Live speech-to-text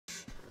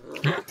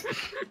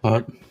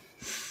What?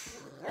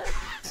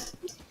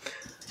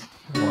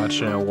 I'm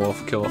watching a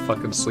wolf kill a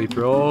fucking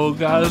sleeper. Oh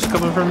god, it's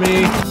coming for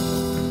me.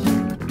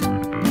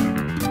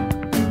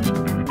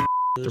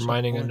 They're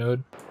mining a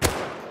node.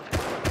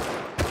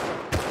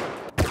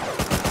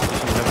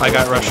 I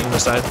got rushed on the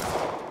side.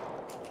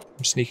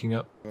 I'm sneaking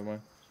up. Never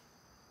mind.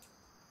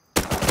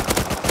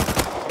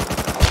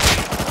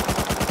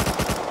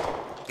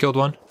 Killed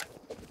one.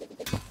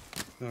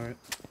 Alright.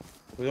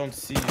 We don't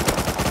see you.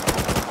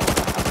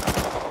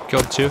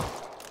 Killed two.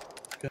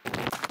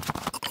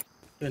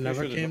 They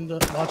never came to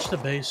watch the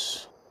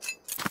base.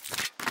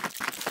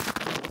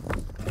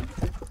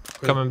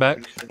 Coming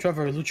back.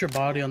 Trevor, loot your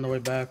body on the way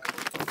back.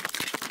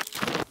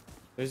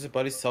 There's a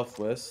body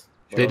southwest.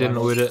 They didn't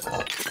loot it.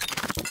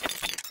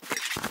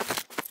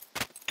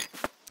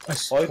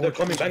 Oh, they're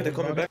coming back, they're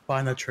coming back.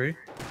 Behind that tree.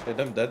 Yeah,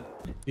 them dead.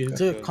 You need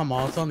to come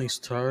out on these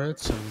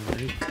turrets and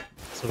wait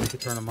so we can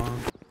turn them on.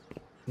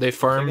 They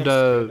farmed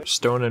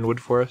stone and wood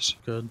for us.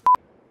 Good.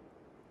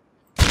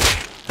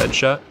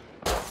 Headshot.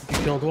 You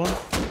killed one?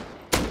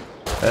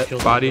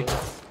 Killed Body. one.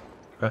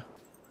 Okay.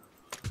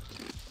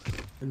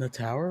 In the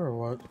tower or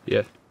what?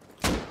 Yeah.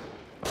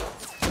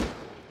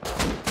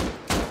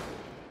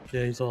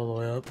 Yeah, he's all the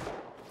way up.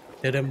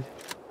 Hit him.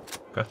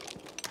 Okay.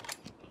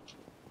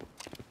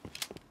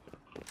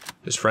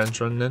 His friend's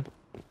running in.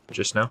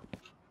 Just now.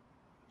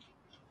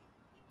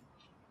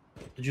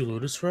 Did you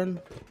loot his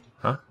friend?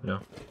 Huh? No.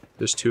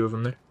 There's two of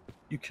them there.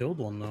 You killed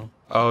one though.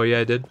 Oh yeah,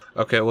 I did.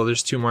 Okay, well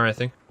there's two more I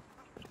think.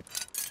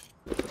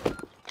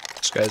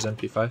 This guy's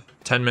MP5.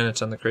 10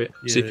 minutes on the crate.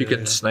 Yeah, See if you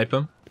can snipe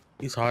him.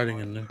 He's hiding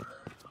in there.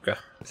 Okay.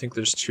 I think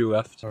there's two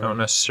left. I don't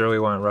necessarily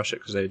want to rush it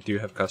because they do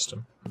have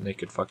custom. And they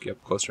could fuck you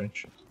up close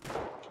range.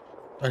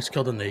 I just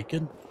killed a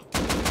naked.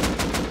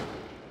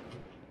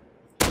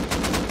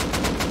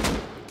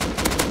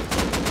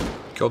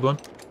 Killed one.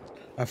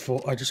 I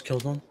just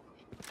killed one.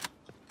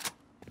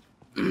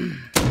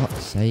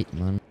 Fuck's sake,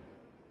 man.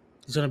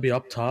 He's gonna be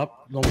up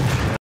top. No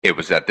It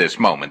was at this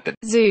moment that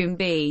Zoom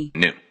B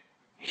knew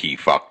he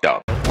fucked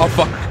up. Oh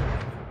fuck.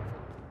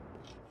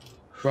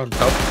 Run.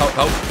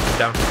 Help.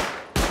 Down.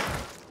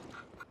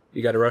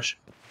 You gotta rush.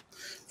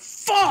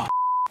 Fuck!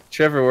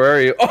 Trevor, where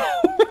are you?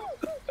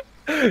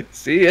 Oh!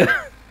 See ya.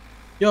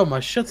 Yo, my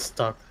shit's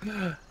stuck.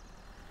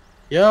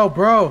 Yo,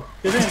 bro.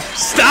 Get in.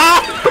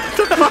 Stop!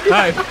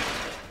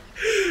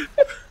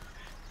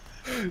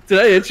 Did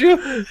I hit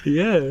you?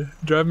 Yeah.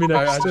 Drive me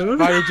next I to him.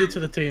 invited you to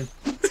the team.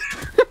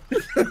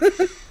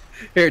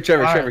 Here,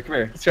 Trevor, All Trevor, right. come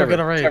here. Let's go get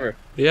a raid. Trevor.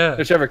 Yeah.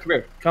 Here, Trevor, come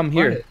here. Come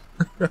here.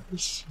 Trevor,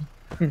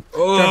 you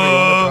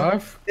wanna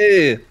drive?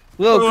 Hey,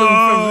 welcome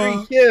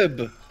from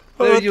Rehab.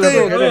 There you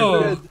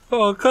go.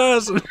 Oh,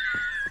 cousin.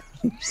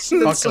 Fuck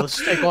it,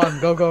 let's take one.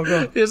 Go, go,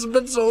 go. It's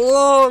been so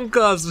long,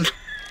 cousin.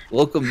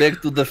 Welcome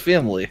back to the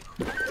family.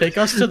 Take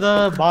us to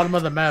the bottom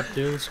of the map,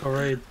 dude. Let's go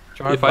raid.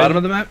 Drive Bottom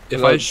of the map?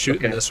 If I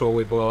shoot in this, will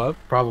we blow up?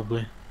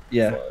 Probably.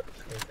 Yeah.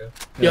 Okay.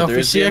 Yo, if there you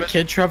is see a damage.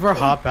 kid, Trevor,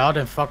 hop out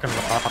and fucking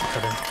rock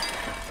at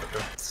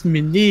him. It's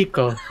me,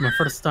 Nico. My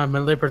first time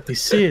in Liberty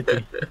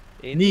City.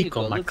 Hey,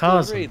 Nico, my let's go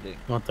cousin. raiding.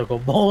 Want to go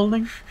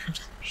bowling?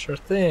 Sure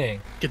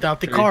thing. Get out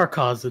the car,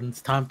 cousin.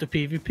 It's time to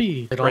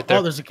PvP. They don't- Right there.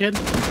 Oh, there's a kid.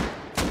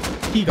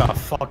 He got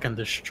fucking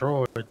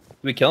destroyed. Did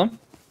we kill him?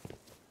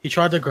 He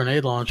tried the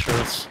grenade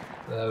launchers.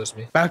 That was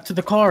me. Back to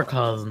the car,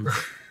 cousin.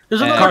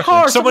 There's Yeah. another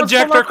car. Someone Someone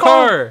jacked stole our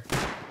car!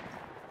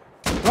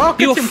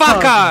 Rocket You him,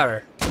 cousin.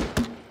 fucker!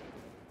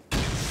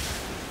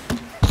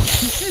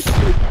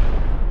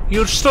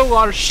 You stole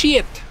our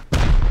shit!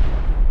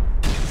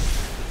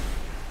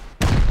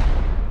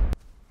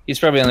 He's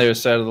probably on the other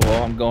side of the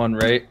wall. I'm going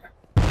right.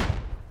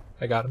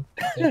 I got him.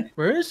 Yeah.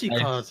 Where is he,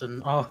 Nice.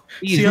 cousin? Oh,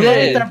 He's see you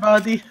dead. later,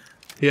 buddy.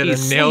 He had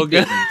He's a nail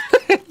gun.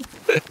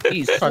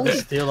 He's Tried to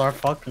sleeping. steal our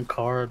fucking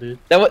car, dude.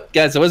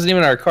 Guys, it wasn't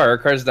even our car. Our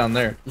car's down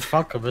there.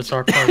 Fuck him, it's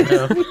our car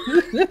now.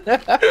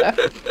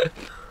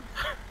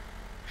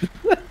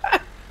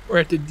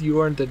 Where did you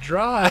learn to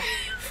drive?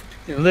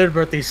 In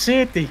Liberty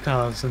City,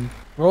 cousin.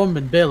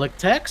 Roman Billick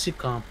Taxi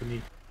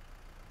Company.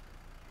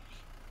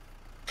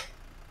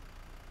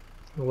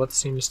 What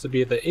seems to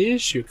be the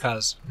issue,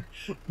 cousin?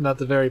 Not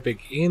the very big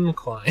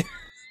incline.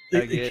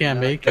 You can't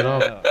make it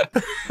up.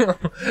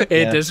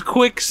 It is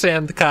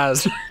quicksand,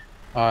 cousin.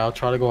 Alright, I'll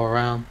try to go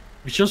around.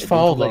 We just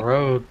follow the like-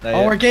 road. Not Oh,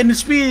 yet. we're getting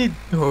speed.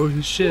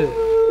 Holy shit.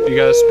 You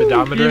got a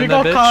speedometer Here we in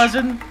go, that bitch?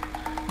 cousin.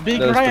 Big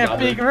That was ramp,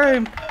 speedometer. big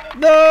ramp.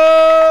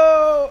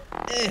 No!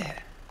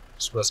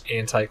 It's the most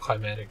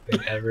anticlimactic thing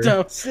ever.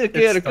 No, Sick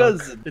it's at a stuck.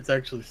 cousin. It's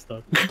actually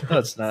stuck. No,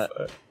 it's not.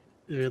 It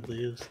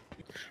really is.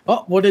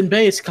 Oh, wooden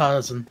base,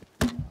 cousin.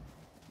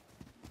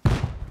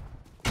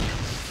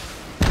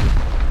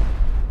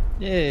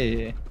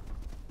 Yay.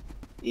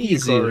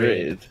 Easy Eco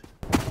raid.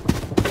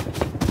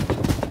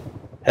 Oh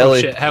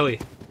Heli. shit, heli.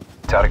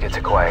 Target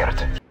acquired.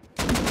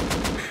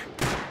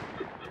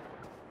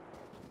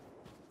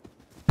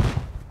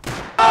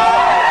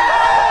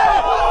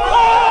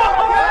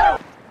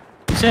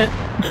 He's hit.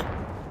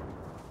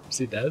 Is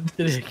he dead?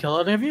 Did he kill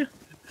any of you?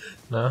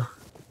 No.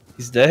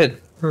 He's dead.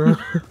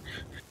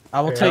 I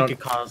will Here, take it,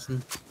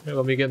 cousin. Here,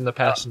 let me get in the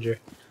passenger.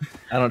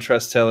 I don't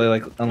trust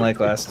Telly unlike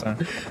last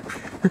time.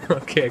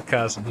 Okay,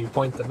 cousin, you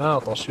point them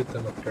out, I'll shoot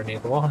them with a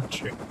grenade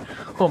launcher.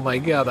 Oh my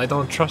god, I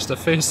don't trust a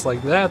face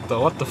like that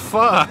though, what the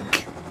fuck?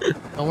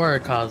 Don't worry,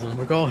 cousin.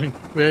 We're going.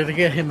 We're gonna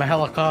get him a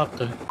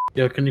helicopter.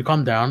 Yo, can you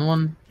come down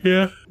one?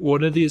 Yeah.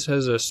 One of these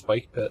has a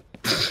spike pit.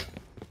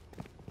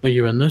 Are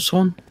you in this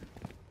one?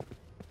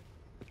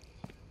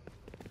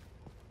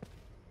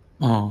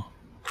 Oh.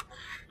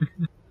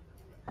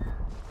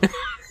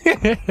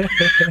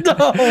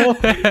 No!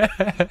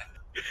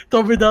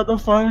 Don't be down the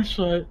fire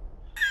shot.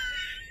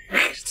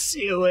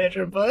 See you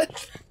later, bud.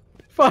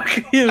 Fuck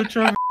you,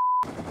 Trevor.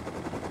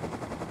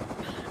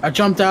 I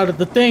jumped out of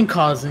the thing,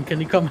 cousin.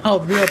 Can you come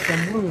help me up?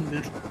 I'm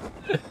wounded.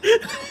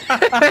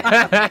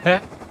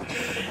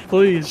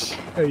 Please.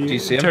 Hey, Do you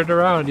see him? Turn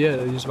around,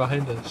 yeah, he's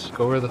behind us.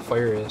 Go where the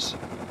fire is.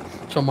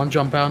 Someone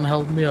jump out and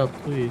help me up,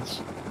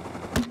 please.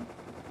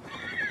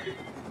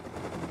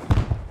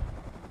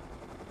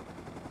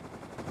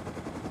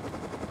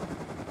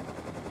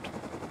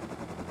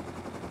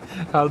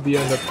 How'd you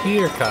end up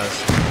here,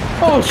 cuz?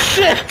 Oh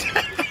shit!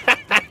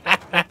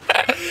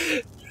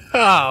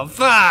 Oh,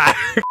 fuck!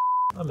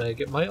 I'm gonna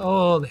get my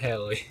own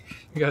heli.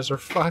 You guys are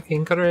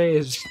fucking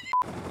crazy.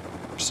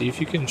 See if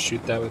you can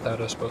shoot that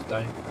without us both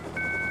dying.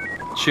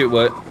 Shoot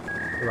what?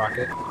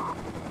 Rocket.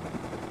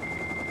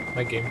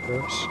 My game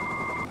froze.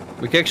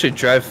 We can actually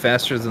drive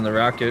faster than the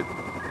rocket.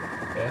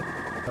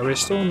 Yeah. Are we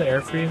still in the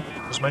air for you?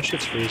 Because my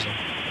shit's freezing.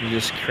 You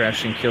just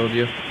crashed and killed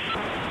you.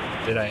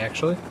 Did I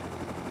actually?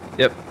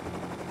 Yep.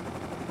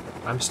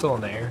 I'm still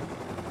in the air.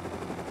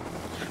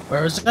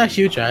 Where is that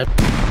huge ad?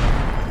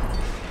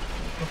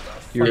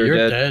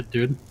 You're dead,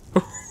 dude.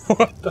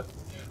 What the?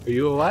 Are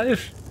you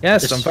alive?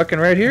 Yes, It's- I'm fucking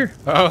right here.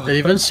 Oh. It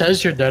even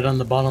says you're dead on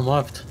the bottom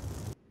left.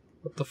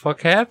 What the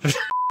fuck happened?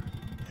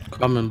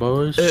 Coming,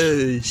 boys.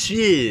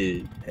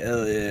 Shit.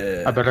 Hell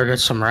yeah. I better get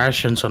some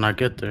rations when I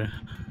get there.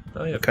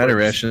 Oh, yeah, What kind of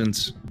course.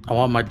 rations? I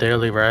want my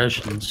daily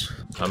rations.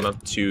 I'm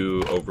up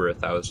to over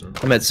 1,000.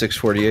 I'm at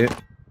 648.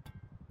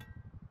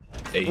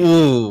 8.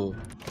 Ooh.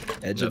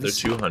 Edge of Another the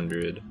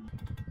 200.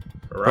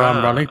 Bro,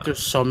 I'm running through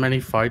so many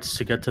fights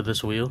to get to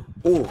this wheel.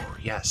 Oh,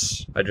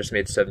 yes. I just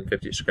made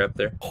 750 scrap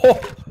there.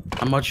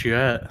 How much you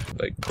at?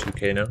 Like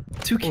 2k now.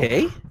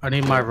 2K? I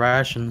need my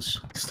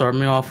rations. Start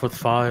me off with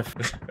 5.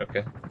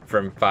 Okay.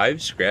 From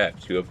 5 scrap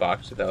to a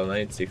box with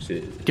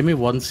L96. Give me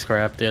 1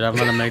 scrap, dude. I'm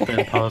gonna make that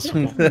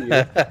impossible.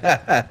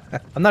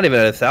 I'm not even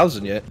at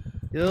 1,000 yet.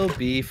 You'll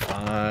be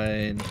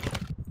fine.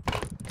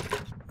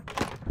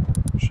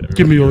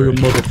 Give me all your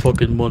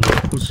motherfucking money,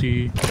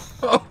 pussy.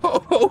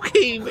 Oh,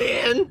 okay,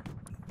 man.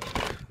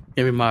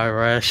 Give me my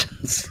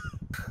rations.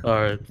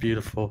 Alright,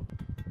 beautiful.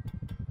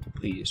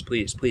 Please,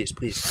 please, please,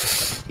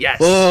 please. Yes.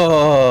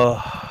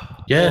 Oh.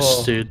 Yes,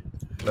 Oh. dude.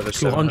 Another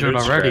 200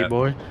 already, scrap.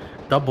 boy.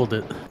 Doubled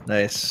it.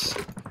 Nice.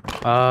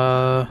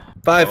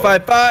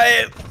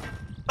 555.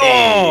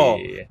 Oh.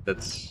 Hey,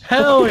 that's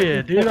Hell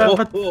yeah, dude. I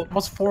have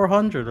almost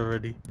 400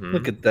 already.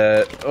 Look at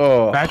that.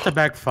 Oh.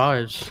 Back-to-back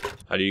 5s.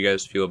 How do you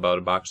guys feel about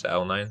a box of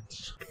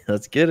L9s?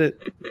 Let's get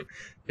it.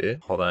 Yeah.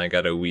 Hold on, I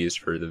gotta wheeze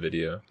for the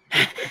video.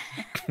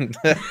 Okay,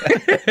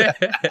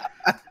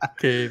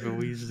 but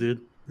we did.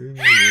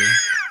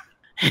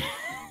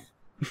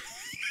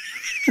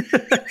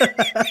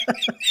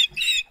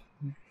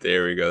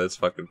 There we go. That's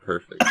fucking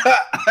perfect.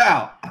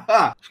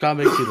 It's gotta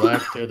make you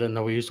laugh, dude, then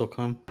the wheeze will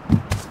come.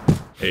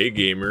 Hey,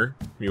 gamer.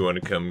 You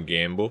want to come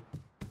gamble?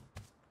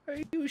 Are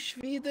you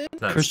Sweden?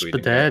 Not Chris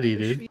Sweden. Daddy,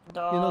 dude.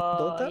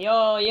 Dota?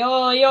 Yo.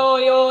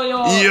 Yo!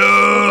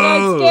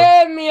 Don't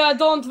scare me, I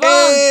don't want.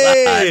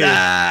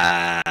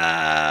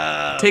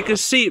 Hey! Take a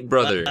seat,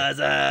 brother.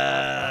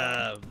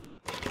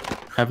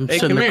 Have him Hey,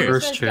 sit in come the here.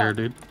 curse chair,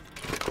 dude.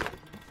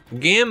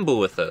 Gamble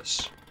with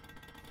us.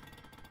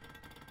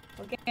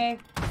 Okay,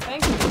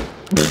 thank you.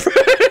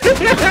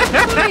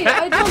 Sorry,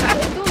 I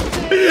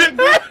don't.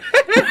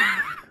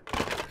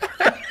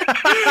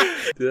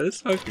 Dude,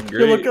 that's fucking Dude,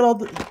 great. look at all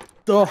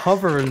the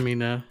hovering me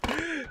now.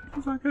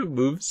 Fucking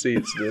move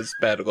seats to this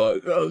battle.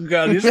 Oh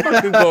god, he's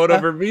fucking going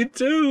over me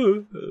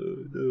too. Oh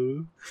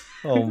no.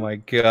 Oh my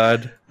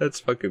god. That's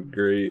fucking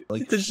great.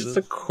 Like There's just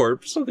a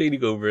corpse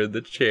leaning over in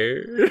the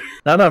chair.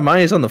 Not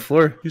mine, he's on the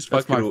floor. He's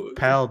That's my fucking.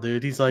 pal,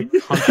 dude. He's like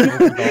hunched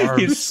over the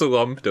arms. He's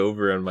slumped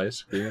over on my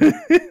screen.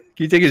 Can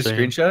you take a Same.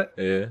 screenshot?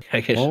 Yeah.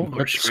 I guess Oh, more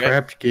what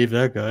scrap. scrap you gave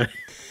that guy?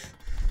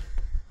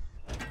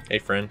 Hey,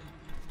 friend.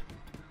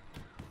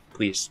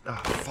 Please. Oh,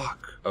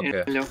 fuck.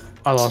 Okay.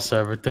 I lost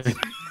everything.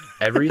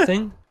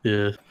 Everything?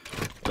 Yeah.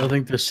 I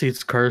think the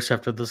seat's cursed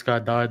after this guy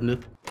died in it.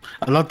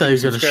 I love that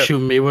he's gonna Scrap. shoot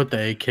me with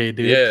the AK, dude.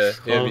 Yeah,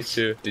 yeah, me Close.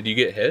 too. Did you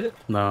get hit?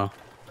 No.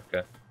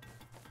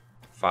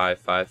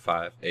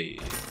 555. Hey.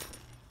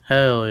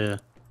 Hell yeah.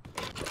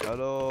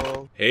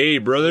 Hello. Hey,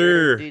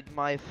 brother. Did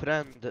my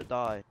friend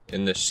die?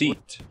 In the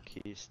seat.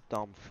 He's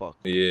dumb fuck.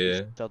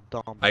 Yeah. He's a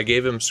dumb. I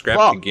gave him scrap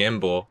to Fuck.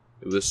 gamble.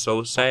 It was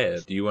so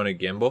sad. Do you want to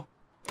gamble?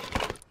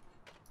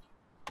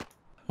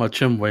 Watch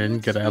him win,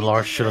 get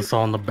LR shit us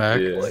all in the back.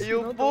 Yeah. Why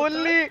you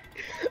bully?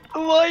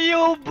 Why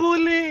you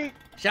bully?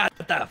 Shut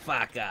the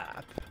fuck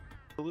up.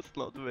 was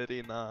not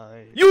very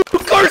nice. You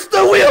cursed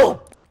the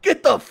wheel!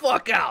 Get the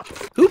fuck out!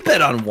 Who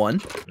bet on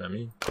one? Not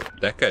me.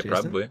 That guy Jason?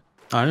 probably.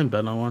 I didn't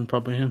bet on one,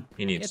 probably him.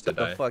 He needs Get to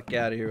the die. fuck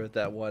out of here with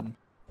that one.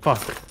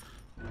 Fuck.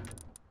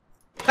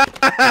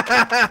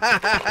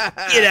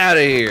 Get out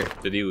of here!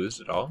 Did he lose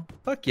it all?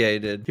 Fuck yeah, he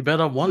did. He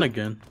bet on one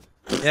again.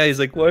 Yeah, he's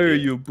like, why are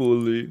you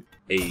bully?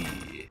 Hey.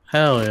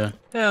 Hell yeah.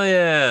 Hell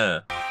yeah.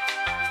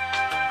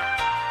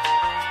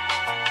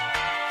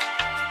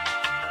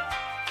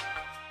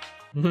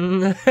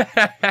 Aw,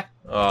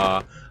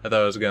 I thought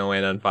I was gonna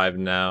land on 5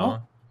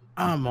 now.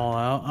 I'm all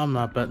out. I'm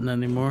not betting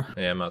anymore.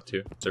 Yeah, I'm out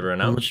too. Is everyone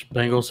How out? much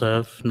Bengals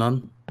have?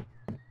 None.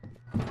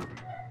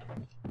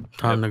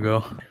 Time to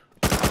go.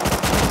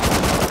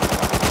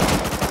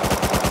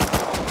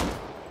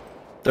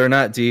 They're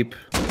not deep.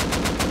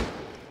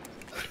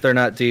 They're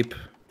not deep.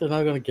 They're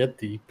not gonna get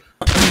deep.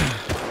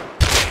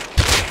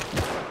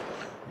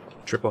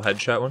 Triple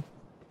headshot one.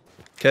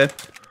 Okay.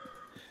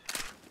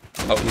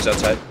 Oh, he's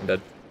outside. I'm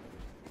dead.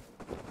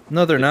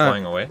 No, they're He's not.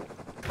 flying away.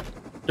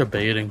 They're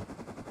baiting.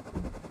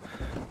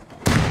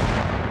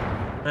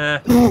 Eh.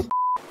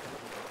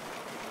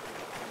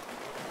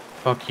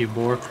 Fuck you,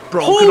 Bork.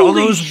 Bro, look at all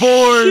those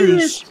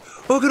boars!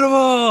 Look at them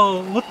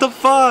all! What the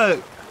fuck?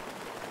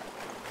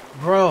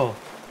 Bro.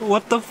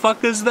 What the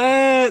fuck is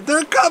that?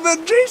 They're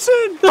coming,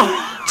 Jason!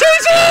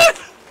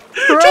 Jason!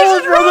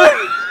 Bro,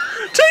 brother!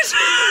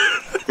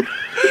 Jason!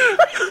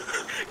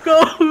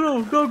 Go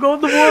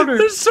in the water!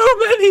 There's so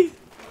many!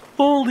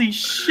 Holy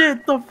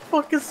shit, the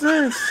fuck is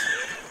this?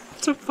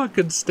 It's a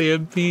fucking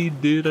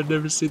stampede, dude. I've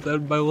never seen that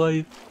in my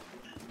life.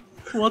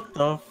 What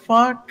the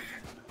fuck?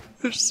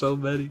 There's so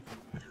many.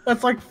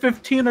 That's like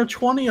 15 or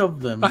 20 of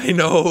them. I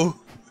know.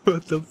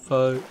 What the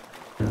fuck?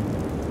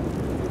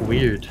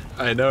 Weird.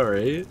 I know,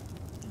 right?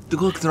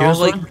 Look, they're Here's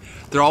all like, one.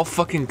 they're all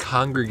fucking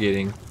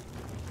congregating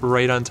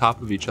right on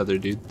top of each other,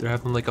 dude. They're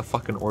having like a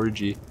fucking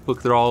orgy.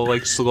 Look, they're all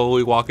like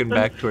slowly walking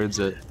back towards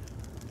it.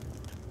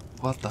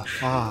 What the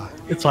fuck?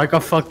 It's like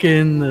a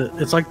fucking.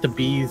 It's like the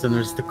bees, and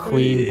there's the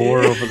queen boar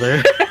over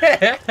there.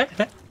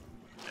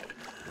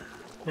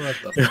 What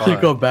the They fuck?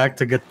 go back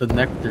to get the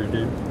nectar,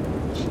 dude.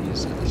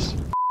 Jesus.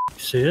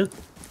 See it?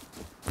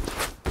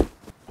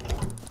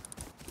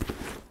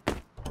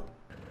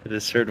 I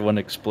just heard one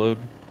explode.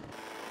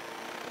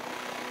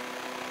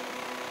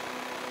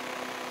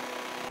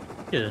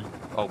 Yeah.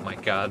 Oh my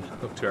god.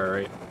 Look to our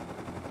right.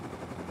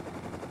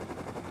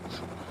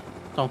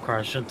 Don't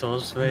crash into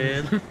us,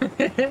 man.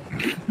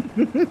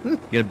 You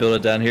gonna build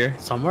it down here?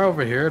 Somewhere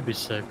over here would be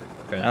sick.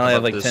 Okay, I only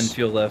have like 10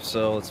 fuel left,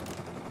 so let's.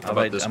 How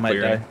about this I might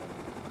clearing? die.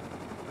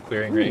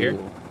 Clearing right here.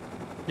 Ooh.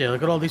 Yeah,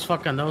 look at all these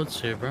fucking nodes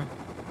here, bro.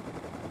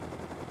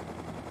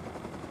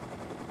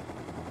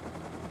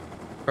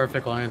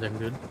 Perfect landing,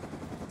 dude.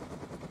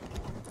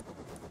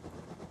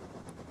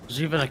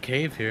 There's even a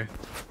cave here.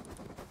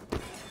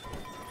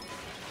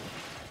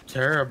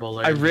 Terrible.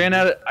 I ran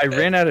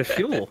out of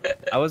fuel.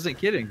 I wasn't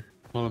kidding.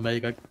 Do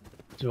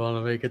you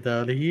wanna make it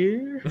down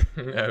here?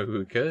 Oh,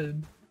 we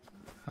could.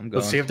 I'm going.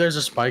 Let's see if there's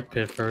a spike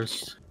pit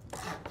first.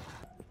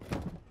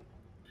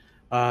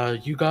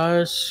 You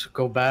guys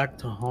go back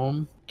to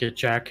home, get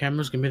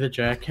jackhammers, give me the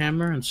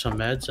jackhammer and some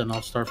meds, and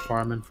I'll start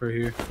farming for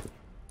here.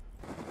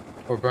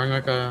 Or bring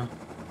like a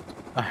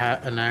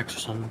hat, an axe or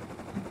something.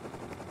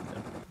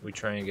 We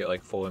try and get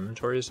like full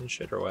inventories and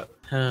shit or what?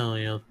 Hell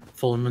yeah.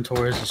 Full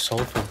inventories of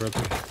sulfur, brother.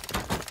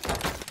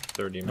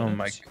 30 minutes. Oh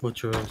my.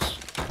 Which was.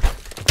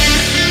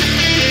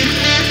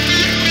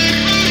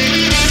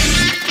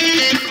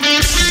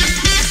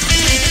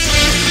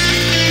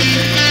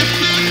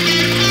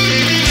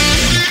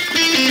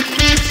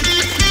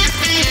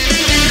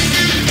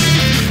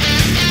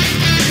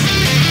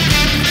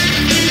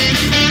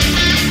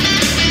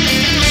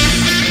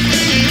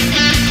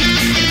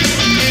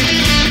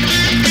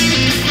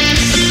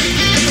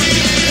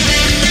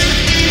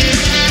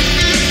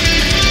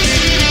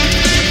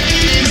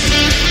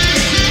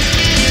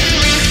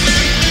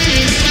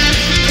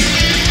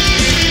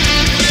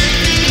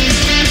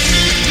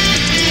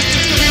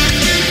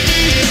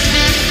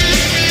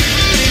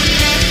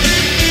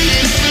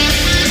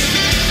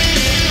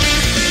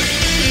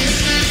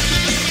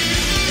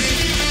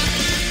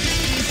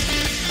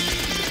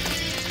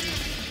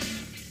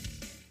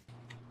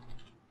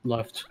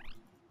 Left.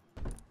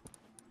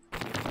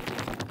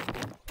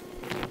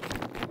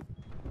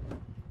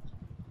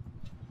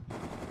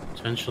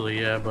 Potentially,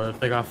 yeah, but if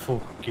they got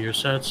full gear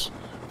sets,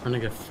 we're gonna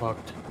get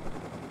fucked.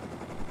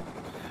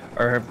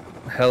 Our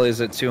heli is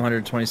at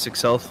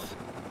 226 health.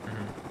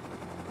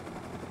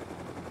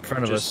 In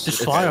front of us.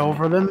 Just It's- fly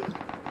over them.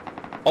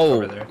 Oh,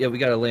 over there. yeah, we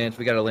gotta land.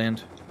 We gotta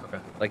land. Okay.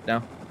 Like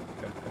now.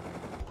 Okay.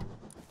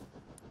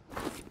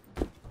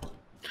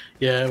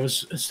 Yeah,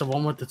 it's the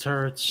one with the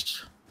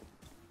turrets.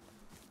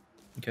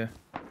 Okay.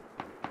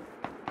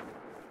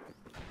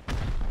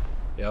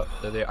 Yep,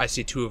 they're there. I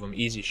see 2 of them.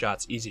 Easy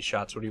shots. Easy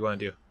shots. What do you want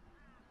to do?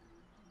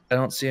 I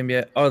don't see them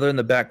yet. Oh, they're in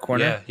the back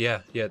corner. Yeah.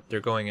 They're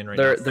going in right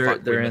They're- now. they're-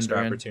 Fuck, they're we in, missed our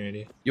they're in.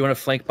 opportunity. You want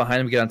to flank behind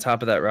them, get on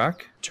top of that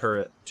rock?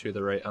 Turret to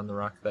the right on the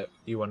rock that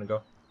you want to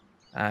go.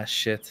 Ah,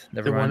 shit.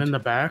 Never The one mind. in the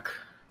back.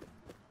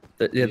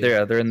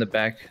 They're in the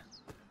back.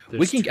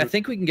 I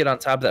think we can get on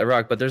top of that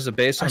rock, but there's a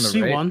base on the right.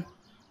 I see one.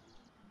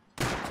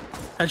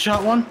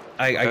 Headshot one.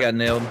 I got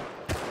nailed.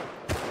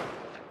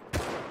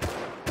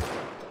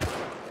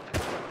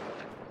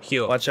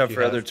 Heal. Watch out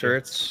for other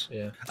turrets.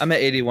 Yeah. I'm at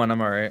 81.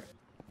 I'm alright.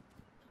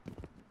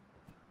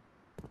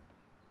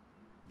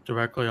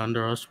 Directly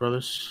under us,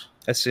 brothers.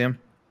 I see him.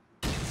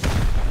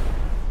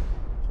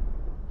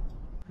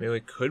 Maybe we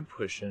could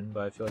push in,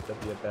 but I feel like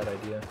that'd be a bad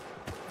idea.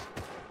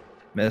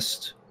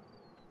 Missed.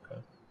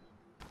 Okay.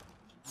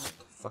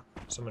 Fuck.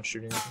 Someone's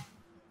shooting at me.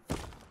 I'm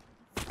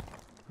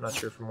not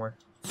sure from where.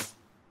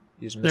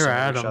 He's missing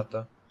a shot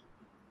though.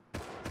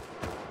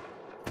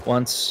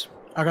 Once.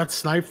 I got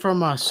sniped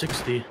from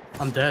 60.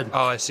 I'm dead.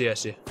 Oh, I see.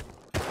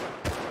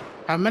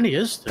 How many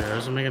is there?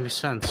 Doesn't make any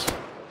sense.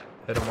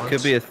 Hit him once.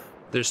 Could be a.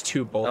 There's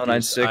two bolties.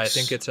 096. I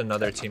think it's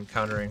another team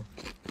countering.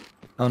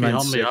 Can you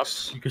help me up?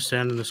 096. You can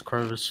stand in this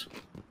crevice.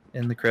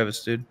 In the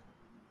crevice, dude.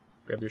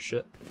 Grab your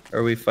shit.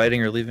 Are we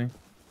fighting or leaving?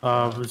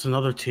 It's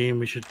another team.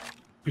 We should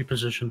be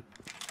positioned.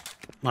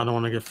 I don't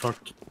want to get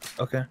fucked.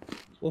 Okay.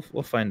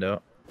 We'll find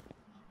out.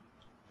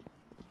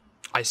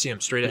 I see him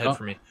straight ahead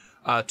for me.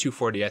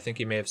 240. I think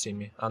he may have seen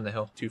me on the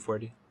hill.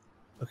 240.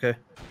 Okay.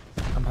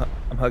 I'm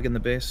hugging the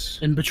base.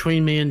 In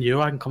between me and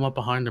you, I can come up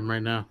behind him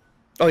right now.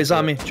 Oh, he's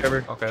on me,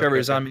 Trevor. Okay. Trevor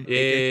is on me.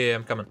 Yeah,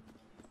 I'm coming.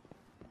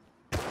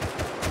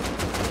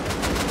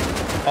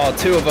 Oh,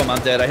 two of them.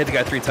 I'm dead. I hit the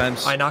guy 3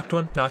 times. I knocked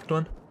one.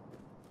 I'm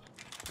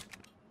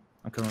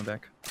coming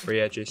back. Where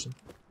you at, Jason?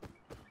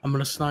 I'm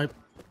gonna snipe.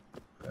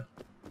 Okay.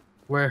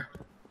 Where?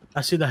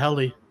 I see the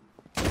heli.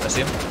 I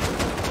see him.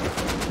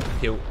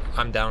 Yo,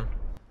 I'm down.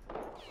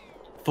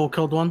 Full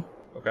killed one.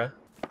 Okay.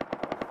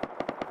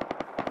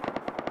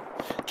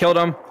 Killed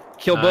him.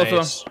 Killed both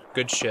of them.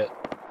 Good shit.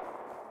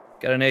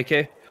 Got an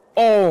AK.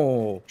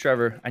 Oh,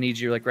 Trevor, I need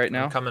you like right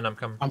now. I'm coming. I'm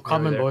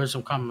coming, boys.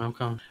 I'm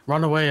coming.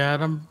 Run away,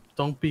 Adam.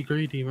 Don't be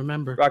greedy.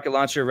 Remember. Rocket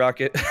launcher,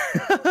 rocket.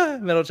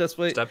 Metal chest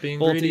plate. Stop being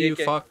Bolty greedy, you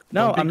AK. fuck.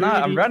 No, Don't be I'm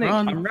not. I'm greedy. running.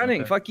 Run. I'm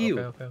running. Okay, Fuck you.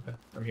 Okay.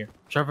 I'm here.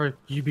 Trevor,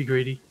 you be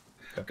greedy.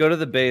 Okay. Go to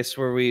the base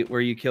where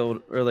you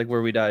killed, or like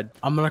where we died.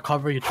 I'm gonna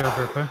cover you,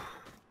 Trevor. Okay?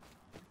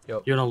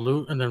 Yep. You're gonna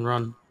loot and then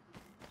run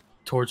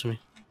towards me.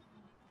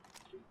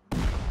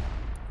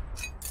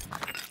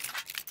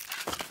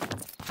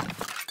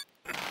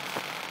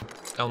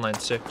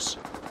 L96.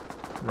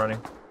 I'm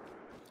running.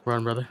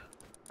 Run, brother.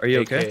 Are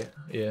you AK, okay?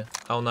 Yeah.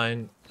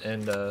 L9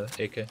 and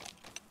AK.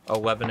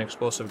 11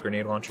 explosive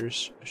grenade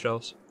launchers,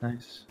 shells.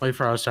 Nice. Wait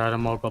for us,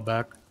 Adam. I'll go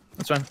back.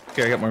 That's fine.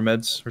 Okay, I got more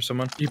meds for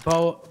someone.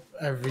 Depot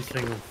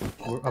everything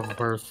of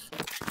birth.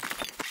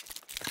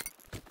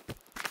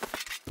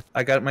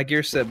 I got my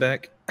gear set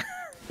back.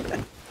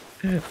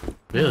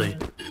 Really?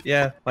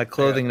 Yeah, my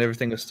clothing and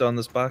everything was still in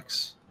this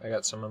box. I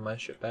got some of my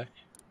shit back.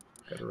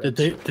 Did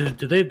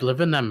they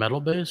live in that metal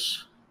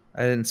base?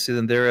 I didn't see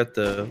them. They're at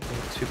the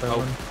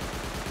 2x1.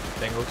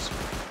 Bengals.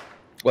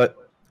 What?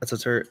 That's a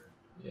turret.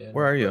 Yeah.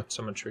 Where are you?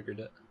 Someone triggered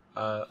it.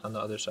 On the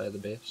other side of the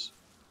base.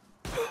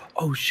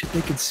 Oh shit!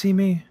 They can see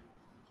me.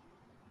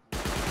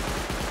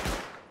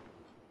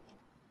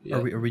 Yeah.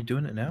 Are we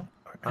doing it now?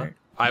 Alright.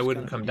 I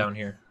wouldn't come down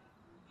here.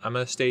 I'm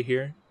gonna stay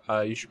here.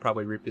 You should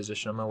probably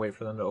reposition. I'm gonna wait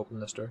for them to open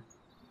this door.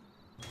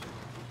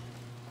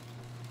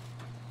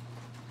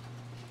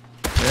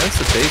 Yeah, that's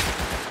the base.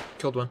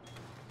 Killed one.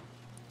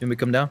 Can we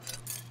come down?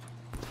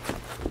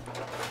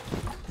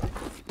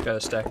 Got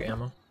a stack of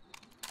ammo.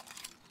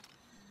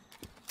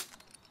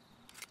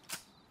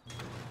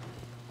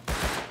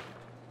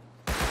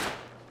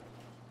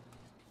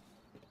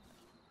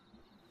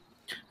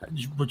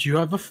 Did you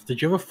have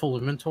a full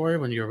inventory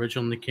when you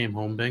originally came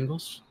home,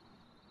 Bengals?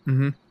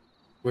 Mm-hmm.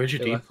 Where'd you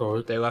depot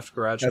it? They left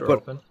garage door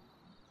open.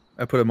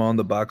 I put them all in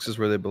the boxes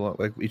where they belong,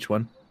 like each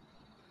one.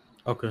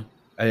 Okay.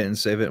 I didn't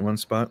save it in one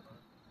spot.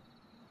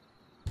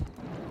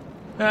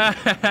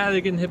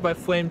 They're getting hit by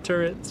flame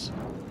turrets.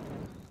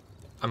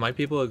 I might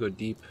be able to go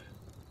deep.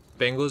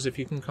 Bengals, if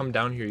you can come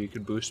down here, you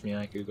could boost me and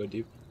I could go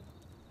deep.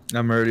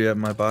 I'm already at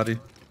my body.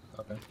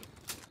 Okay.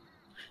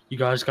 You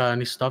guys got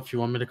any stuff you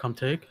want me to come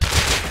take?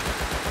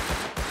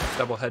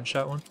 Double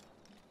headshot one.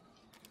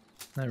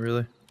 Not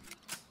really.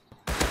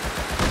 I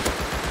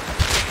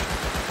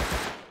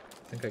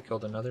think I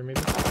killed another, maybe.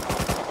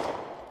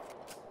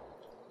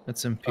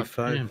 That's MP5.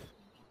 Fuck, damn.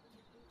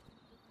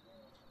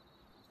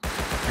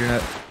 You're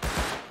not.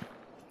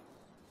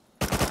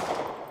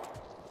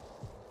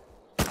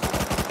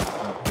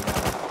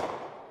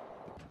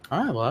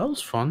 Alright, well that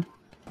was fun.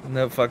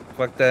 No, fuck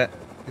that.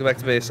 Go back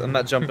to base. I'm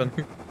not jumping.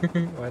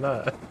 Why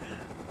not?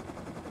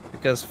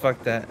 Because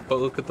fuck that. But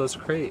look at those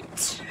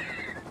crates.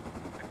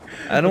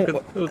 I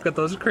don't. Look at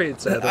those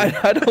crates, Adam.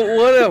 I don't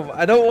want him.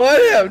 I don't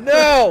want him.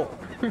 No.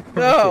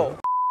 No.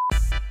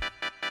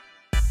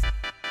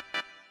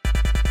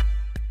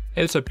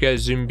 Hey, what's up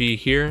guys, ZoomB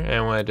here, and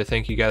I wanted to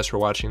thank you guys for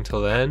watching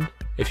till the end.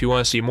 If you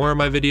want to see more of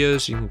my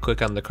videos, you can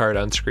click on the card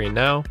on screen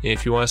now. And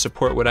if you want to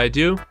support what I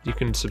do, you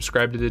can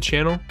subscribe to the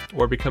channel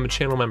or become a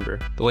channel member.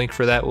 The link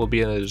for that will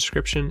be in the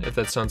description if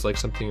that sounds like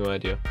something you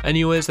want to do.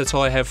 Anyways, that's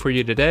all I have for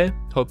you today.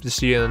 Hope to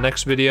see you in the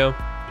next video.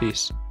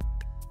 Peace.